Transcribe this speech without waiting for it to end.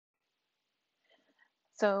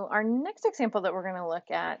So our next example that we're going to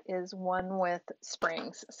look at is one with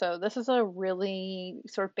springs. So this is a really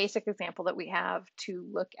sort of basic example that we have to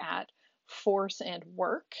look at force and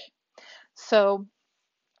work. So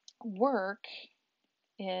work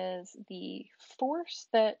is the force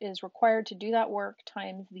that is required to do that work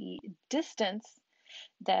times the distance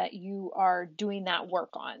that you are doing that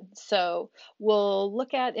work on. So we'll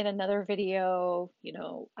look at in another video,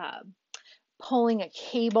 pulling a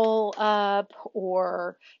cable up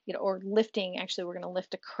or or lifting. Actually, we're going to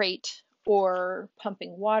lift a crate or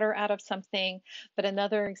pumping water out of something. But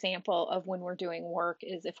another example of when we're doing work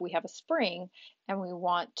is if we have a spring and we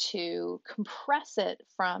want to compress it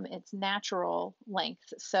from its natural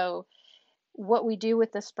length. So what we do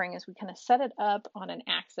with the spring is we kind of set it up on an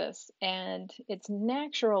axis, and its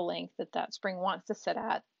natural length that that spring wants to sit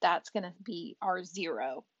at, that's going to be our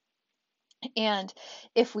zero. And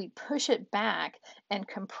if we push it back and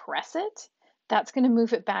compress it, that's going to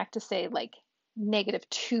move it back to, say, like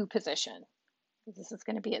 -2 position, because this is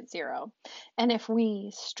going to be at 0. And if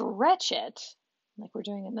we stretch it, like we're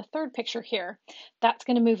doing in the third picture here, that's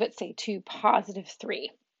going to move it, say, to +3.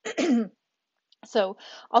 So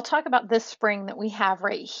I'll talk about this spring that we have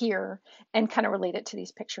right here and kind of relate it to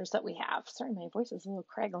these pictures that we have. Sorry, my voice is a little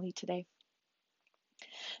craggly today.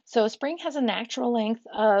 So a spring has a natural length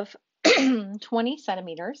of 20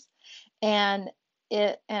 centimeters, and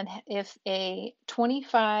if a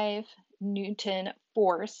 25 Newton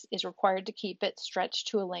force is required to keep it stretched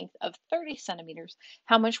to a length of 30 centimeters,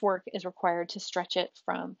 how much work is required to stretch it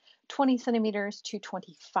from 20 centimeters to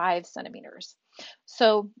 25 centimeters?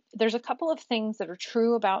 So there's a couple of things that are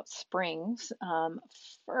true about springs.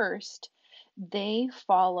 First, they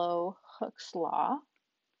follow Hooke's law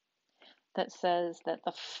that says that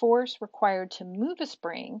the force required to move a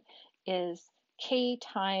spring is K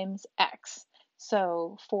times X.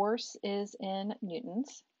 So force is in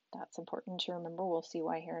newtons. That's important to remember. We'll see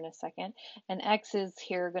why here in a second. And X is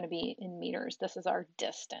here going to be in meters. This is our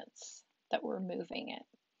distance that we're moving it.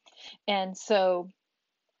 And so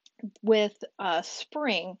with a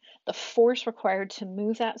spring, the force required to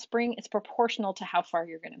move that spring is proportional to how far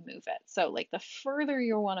you're going to move it. So like the further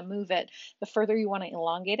you want to move it, the further you want to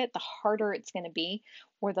elongate it, the harder it's going to be,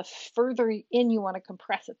 or the further in you want to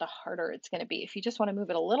compress it, the harder it's going to be. If you just want to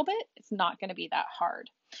move it a little bit, it's not going to be that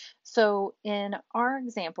hard. So in our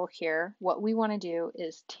example here, what we want to do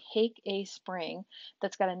is take a spring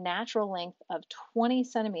that's got a natural length of 20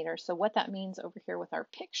 centimeters. So what that means over here with our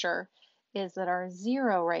picture is that our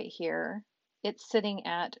 0 right here, it's sitting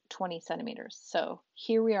at 20 centimeters. So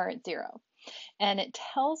here we are at 0. And it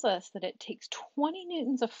tells us that it takes 20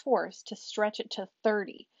 newtons of force to stretch it to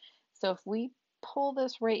 30. So if we pull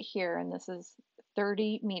this right here, and this is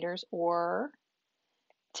 30 meters or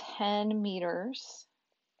 10 meters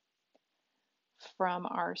from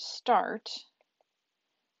our start,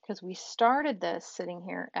 because we started this sitting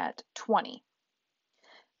here at 20.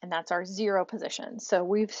 And that's our 0 position. So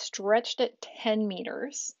we've stretched it 10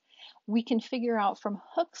 meters. We can figure out from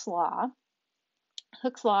Hooke's law,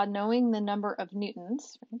 knowing the number of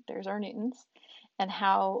newtons, right, there's our newtons, and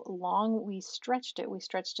how long we stretched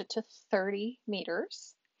it to 30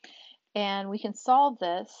 meters. And we can solve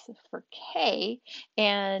this for K,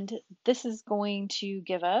 and this is going to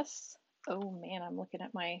give us, oh man, I'm looking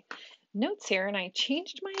at my notes here and I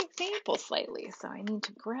changed my example slightly. So I need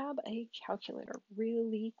to grab a calculator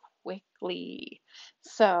really quickly.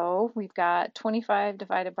 So we've got 25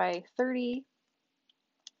 divided by 30,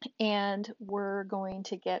 and we're going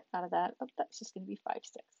to get out of that, oh, that's just going to be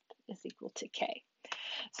 5/6 is equal to K.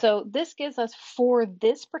 So this gives us for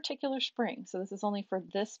this particular spring, so this is only for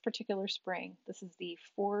this particular spring, this is the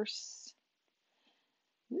force,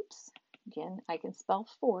 oops, again, I can spell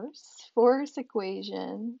force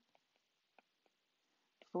equation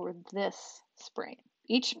for this spring.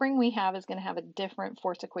 Each spring we have is going to have a different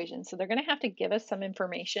force equation. So they're going to have to give us some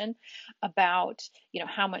information about,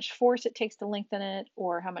 how much force it takes to lengthen it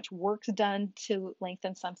or how much work's done to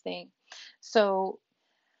lengthen something. So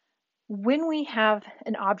when we have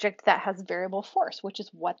an object that has variable force, which is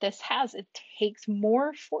what this has, it takes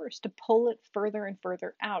more force to pull it further and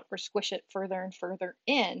further out or squish it further and further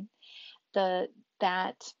in. That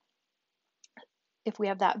if we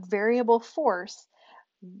have that variable force,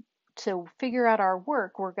 to figure out our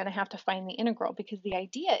work, we're going to have to find the integral, because the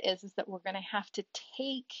idea is that we're going to have to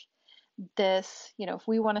take this, if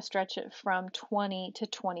we want to stretch it from 20 to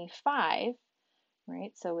 25,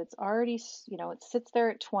 right? So it's already, it sits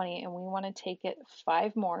there at 20 and we want to take it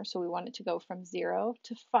 5 more. So we want it to go from 0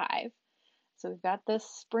 to 5. So we've got this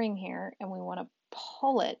spring here and we want to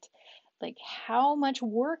pull it like how much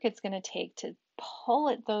work it's going to take to pull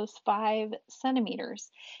it those 5 centimeters.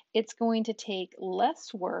 It's going to take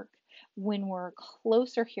less work when we're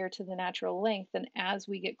closer here to the natural length than as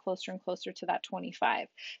we get closer and closer to that 25.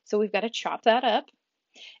 So we've got to chop that up.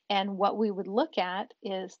 And what we would look at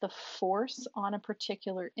is the force on a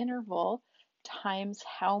particular interval times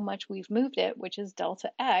how much we've moved it, which is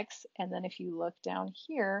delta x. And then if you look down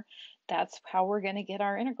here, that's how we're going to get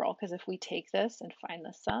our integral. Because if we take this and find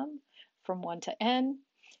the sum from 1 to n,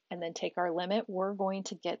 and then take our limit, we're going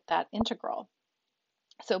to get that integral.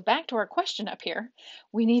 So back to our question up here,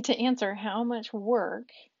 we need to answer how much work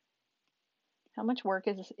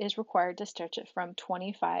is required to stretch it from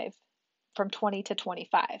 20 to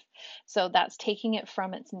 25. So that's taking it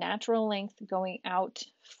from its natural length going out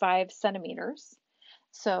 5 centimeters.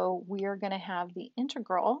 So we are going to have the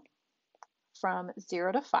integral from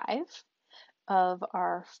 0 to 5 of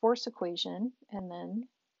our force equation and then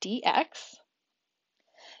dx.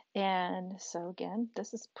 And so again,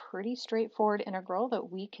 this is pretty straightforward integral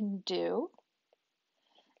that we can do.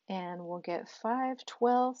 And we'll get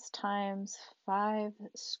 5/12 times 5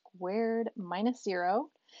 squared minus 0.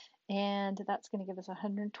 And that's going to give us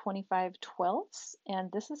 125/12.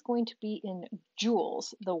 And this is going to be in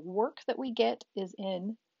joules. The work that we get is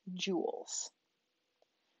in joules.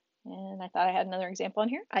 And I thought I had another example on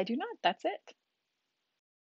here. I do not. That's it.